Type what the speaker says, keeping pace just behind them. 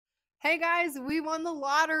Hey guys, we won the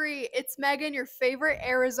lottery. It's Megan, your favorite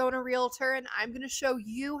Arizona realtor, and I'm going to show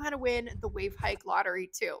you how to win the Wave Hike lottery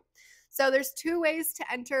too. So there's two ways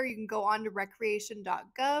to enter. You can go on to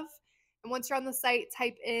recreation.gov, and once you're on the site,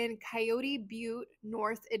 type in Coyote Butte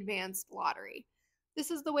North Advanced Lottery. This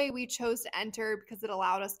is the way we chose to enter because it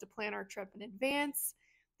allowed us to plan our trip in advance.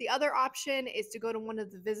 The other option is to go to one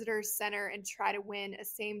of the visitors center and try to win a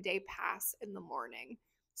same day pass in the morning.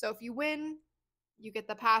 So if you win, you get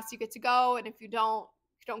the pass, you get to go, and if you don't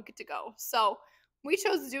get to go. So we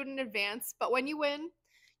chose to do it in advance, but when you win,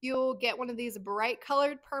 you'll get one of these bright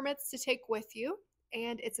colored permits to take with you,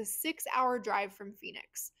 and it's a 6-hour drive from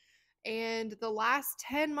Phoenix. And the last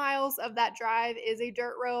 10 miles of that drive is a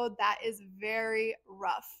dirt road that is very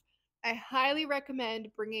rough. I highly recommend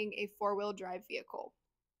bringing a 4-wheel drive vehicle.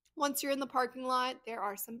 Once you're in the parking lot, there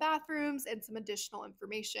are some bathrooms and some additional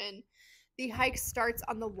information. The hike starts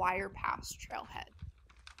on the Wire Pass trailhead.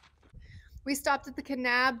 We stopped at the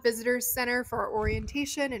Kanab Visitors Center for our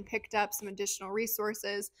orientation and picked up some additional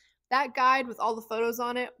resources. That guide with all the photos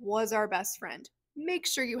on it was our best friend. Make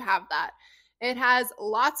sure you have that. It has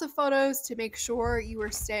lots of photos to make sure you are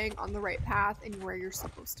staying on the right path and where you're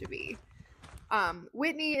supposed to be.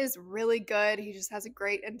 Whitney is really good. He just has a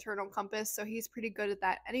great internal compass, so he's pretty good at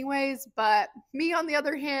that anyways. But me, on the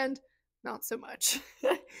other hand, not so much.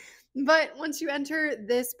 But once you enter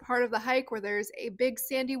this part of the hike where there's a big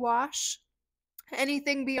sandy wash,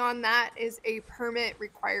 anything beyond that is a permit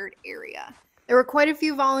required area. There were quite a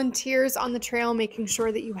few volunteers on the trail making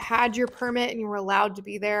sure that you had your permit and you were allowed to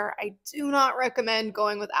be there. I do not recommend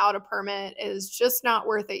going without a permit. It is just not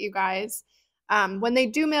worth it, you guys. When they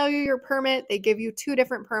do mail you your permit, they give you 2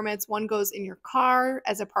 different permits. One goes in your car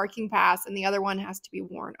as a parking pass, and the other one has to be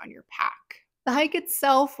worn on your pack. The hike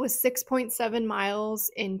itself was 6.7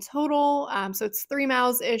 miles in total, so it's 3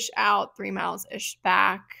 miles-ish out, 3 miles-ish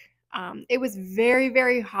back. It was very,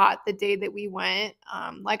 very hot the day that we went.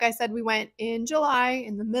 Like I said, we went in July,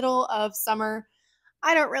 in the middle of summer.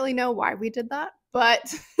 I don't really know why we did that,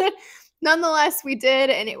 but nonetheless, we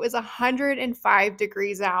did, and it was 105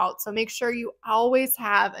 degrees out. So make sure you always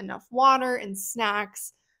have enough water and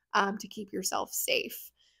snacks to keep yourself safe.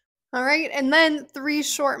 All right, and then 3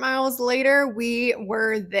 short miles later, we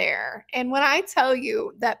were there. And when I tell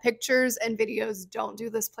you that pictures and videos don't do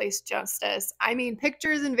this place justice, I mean,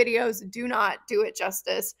 pictures and videos do not do it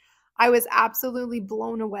justice. I was absolutely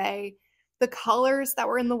blown away. The colors that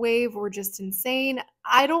were in the wave were just insane.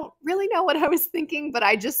 I don't really know what I was thinking, but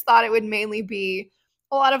I just thought it would mainly be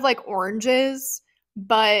a lot of like oranges.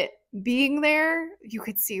 But being there, you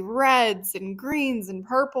could see reds and greens and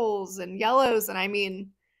purples and yellows. And I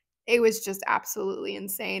mean, it was just absolutely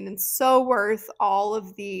insane and so worth all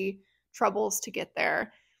of the troubles to get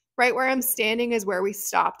there. Right where I'm standing is where we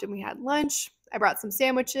stopped and we had lunch. I brought some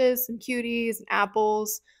sandwiches, some cuties, and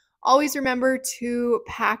apples. Always remember to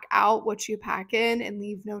pack out what you pack in and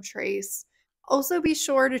leave no trace. Also, be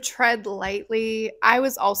sure to tread lightly. I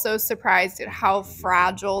was also surprised at how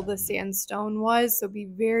fragile the sandstone was, so be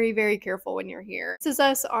very, very careful when you're here. This is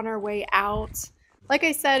us on our way out. Like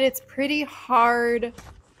I said, it's pretty hard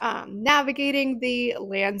navigating the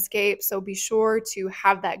landscape, so be sure to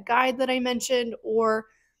have that guide that I mentioned or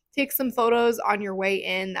take some photos on your way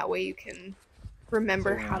in. That way you can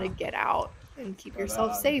remember how to get out and keep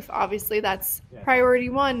yourself safe. Obviously, that's priority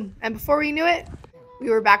 1. And before we knew it, we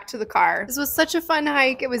were back to the car. This was such a fun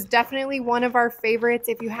hike. It was definitely one of our favorites.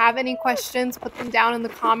 If you have any questions, put them down in the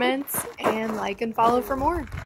comments and like and follow for more.